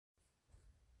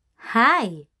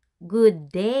Hi,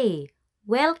 good day.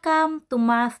 Welcome to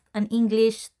Math and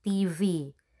English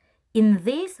TV. In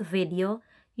this video,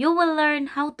 you will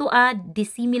learn how to add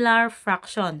dissimilar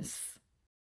fractions.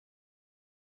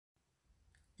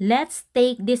 Let's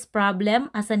take this problem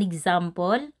as an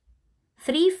example.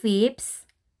 3/5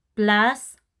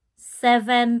 plus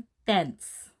 7/10.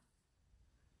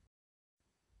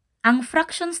 Ang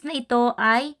fractions na ito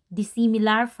ay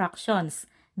dissimilar fractions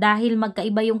dahil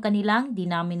magkaiba yung kanilang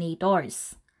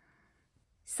denominators.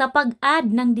 Sa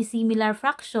pag-add ng dissimilar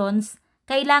fractions,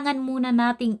 kailangan muna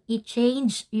nating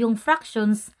i-change yung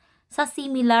fractions sa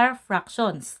similar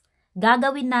fractions.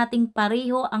 Gagawin nating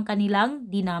pareho ang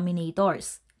kanilang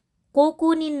denominators.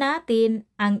 Kukunin natin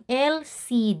ang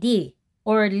LCD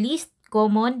or least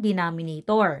common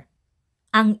denominator.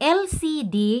 Ang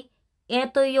LCD,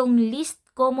 ito yung least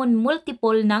common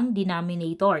multiple ng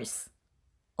denominators.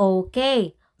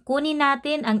 Okay, kunin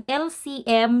natin ang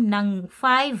LCM ng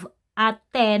 5 at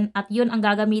 10 at yun ang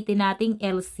gagamitin nating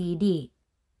LCD.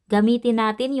 Gamitin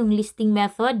natin yung listing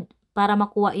method para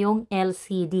makuha yung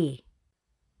LCD.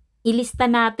 Ilista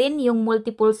natin yung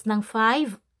multiples ng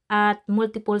 5 at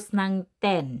multiples ng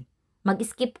 10.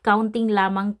 Mag-skip counting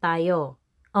lamang tayo.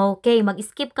 Okay,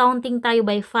 mag-skip counting tayo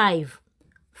by 5.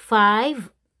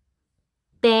 5,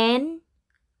 10,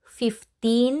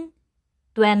 15,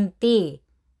 20.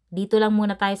 Dito lang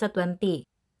muna tayo sa 20.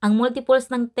 Ang multiples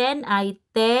ng 10 ay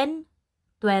 10,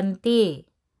 20.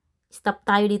 Stop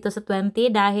tayo dito sa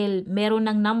 20 dahil meron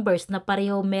ng numbers na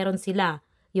pareho meron sila.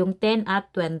 Yung 10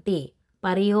 at 20.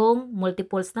 Parehong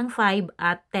multiples ng 5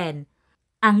 at 10.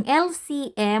 Ang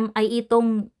LCM ay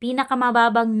itong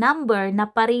pinakamababang number na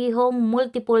parehong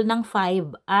multiple ng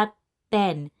 5 at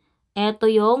 10.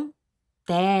 Ito yung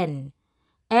 10.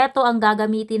 Ito ang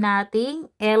gagamitin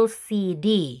nating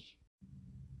LCD.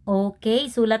 Okay,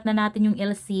 sulat na natin yung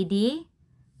LCD.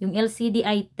 Yung LCD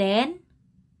ay 10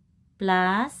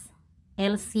 plus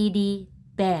LCD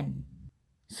 10.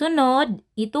 Sunod,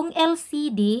 itong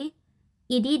LCD,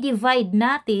 i-divide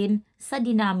natin sa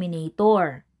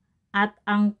denominator. At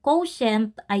ang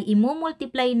quotient ay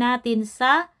imumultiply natin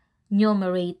sa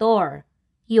numerator.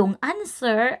 Yung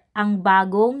answer, ang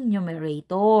bagong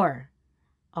numerator.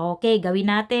 Okay, gawin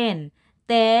natin.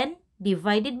 10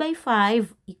 divided by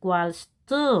 5 equals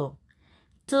 2.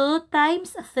 2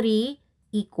 times 3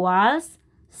 equals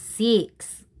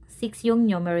 6. 6 yung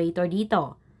numerator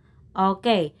dito.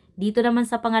 Okay, dito naman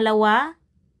sa pangalawa,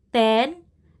 10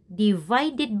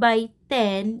 divided by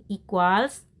 10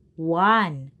 equals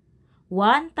 1.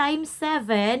 1 times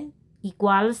 7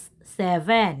 equals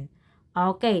 7.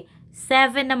 Okay,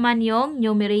 7 naman yung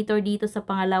numerator dito sa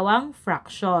pangalawang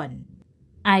fraction.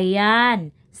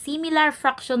 Ayan, similar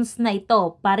fractions na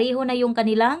ito. Pareho na yung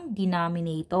kanilang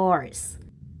denominators.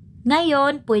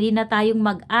 Ngayon, pwede na tayong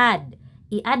mag-add.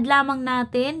 I-add lamang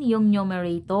natin yung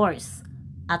numerators.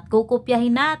 At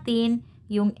kukopyahin natin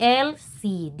yung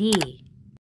LCD.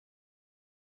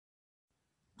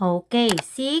 Okay,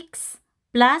 6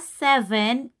 plus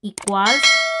 7 equals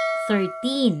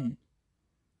 13.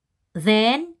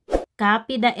 Then,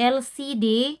 copy the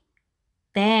LCD,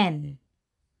 10.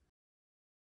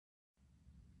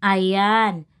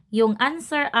 Ayan, yung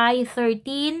answer ay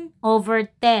 13 over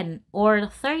 10 or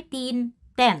 13/10.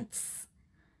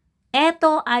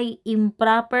 Ito ay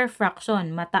improper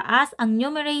fraction. Mataas ang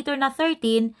numerator na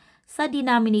 13 sa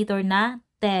denominator na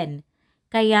 10.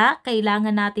 Kaya,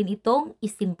 kailangan natin itong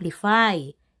isimplify.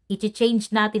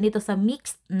 I-change natin ito sa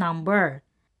mixed number.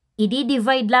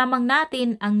 I-divide lamang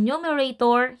natin ang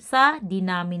numerator sa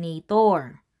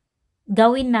denominator.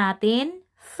 Gawin natin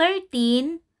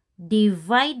 13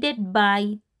 divided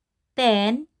by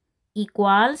 10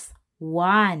 equals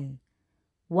 1.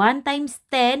 1 times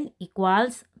 10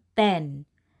 equals 10.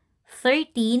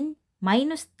 13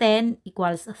 minus 10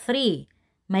 equals 3.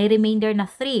 May remainder na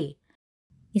 3.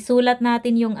 Isulat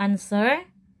natin yung answer.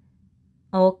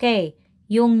 Okay.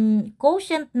 Yung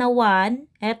quotient na 1,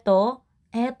 ito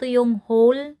yung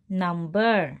whole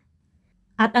number.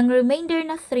 At ang remainder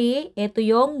na 3, ito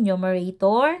yung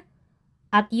numerator.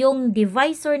 At yung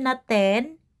divisor na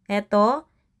 10,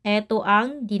 ito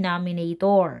ang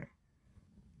denominator.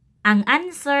 Ang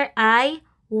answer ay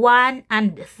 1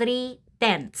 and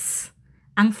 3/10.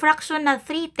 Ang fraction na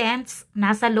 3/10,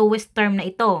 nasa lowest term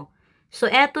na ito. So,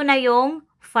 ito na yung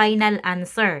final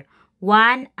answer.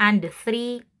 1 and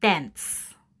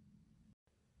 3/10.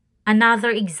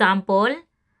 Another example,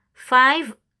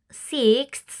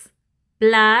 5/6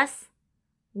 plus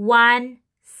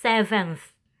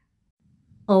 1/7.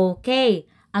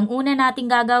 Okay, ang una nating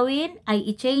gagawin ay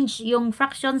i-change yung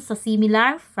fractions sa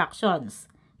similar fractions.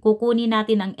 Kukunin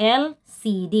natin ang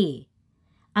LCD.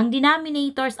 Ang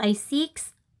denominators ay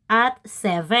 6 at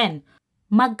 7.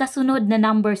 Magkasunod na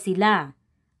number sila.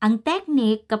 Ang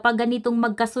technique, kapag ganitong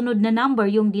magkasunod na number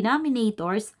yung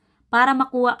denominators, para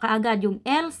makuha kaagad yung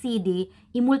LCD,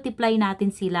 i-multiply natin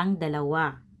silang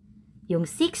dalawa. Yung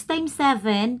 6 times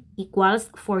 7 equals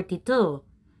 42.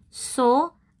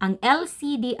 So, ang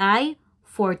LCD ay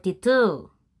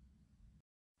 42.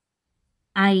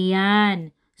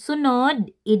 Ayan.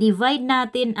 Sunod, i-divide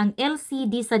natin ang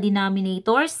LCD sa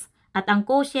denominators at ang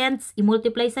quotients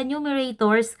i-multiply sa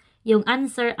numerators, yung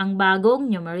answer ang bagong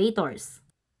numerators.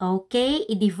 Okay,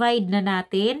 i-divide na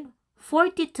natin.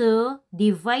 42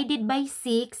 divided by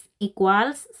 6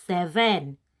 equals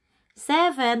 7.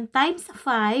 7 times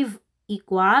 5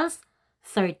 equals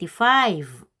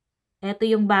 35. Ito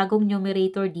yung bagong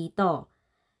numerator dito.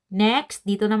 Next,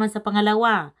 dito naman sa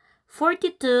pangalawa.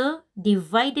 42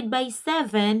 divided by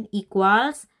 7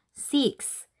 equals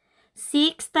 6.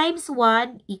 6 times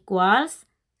 1 equals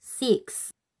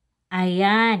 6.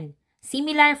 Ayan.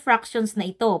 Similar fractions na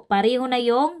ito. Pareho na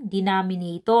yung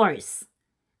denominators.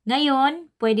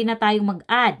 Ngayon, pwede na tayong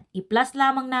mag-add. I-plus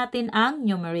lamang natin ang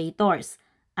numerators.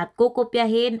 At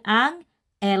kukopyahin ang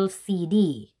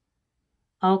LCD.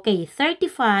 Okay,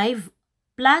 35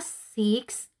 plus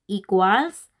 6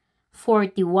 equals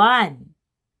 41.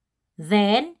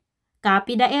 Then,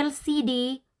 copy the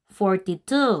LCD,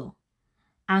 42.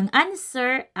 Ang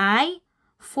answer ay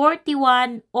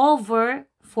 41 over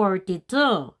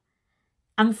 42.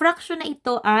 Ang fraction na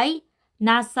ito ay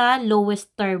nasa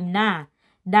lowest term na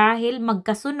dahil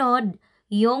magkasunod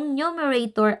yung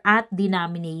numerator at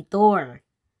denominator.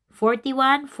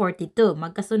 41, 42,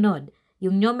 magkasunod.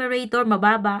 Yung numerator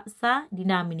mababa sa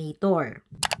denominator.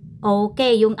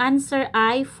 Okay, yung answer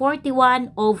ay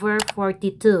 41 over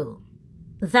 42.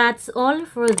 That's all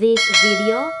for this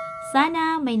video.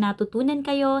 Sana may natutunan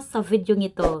kayo sa video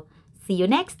ito. See you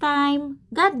next time.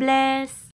 God bless!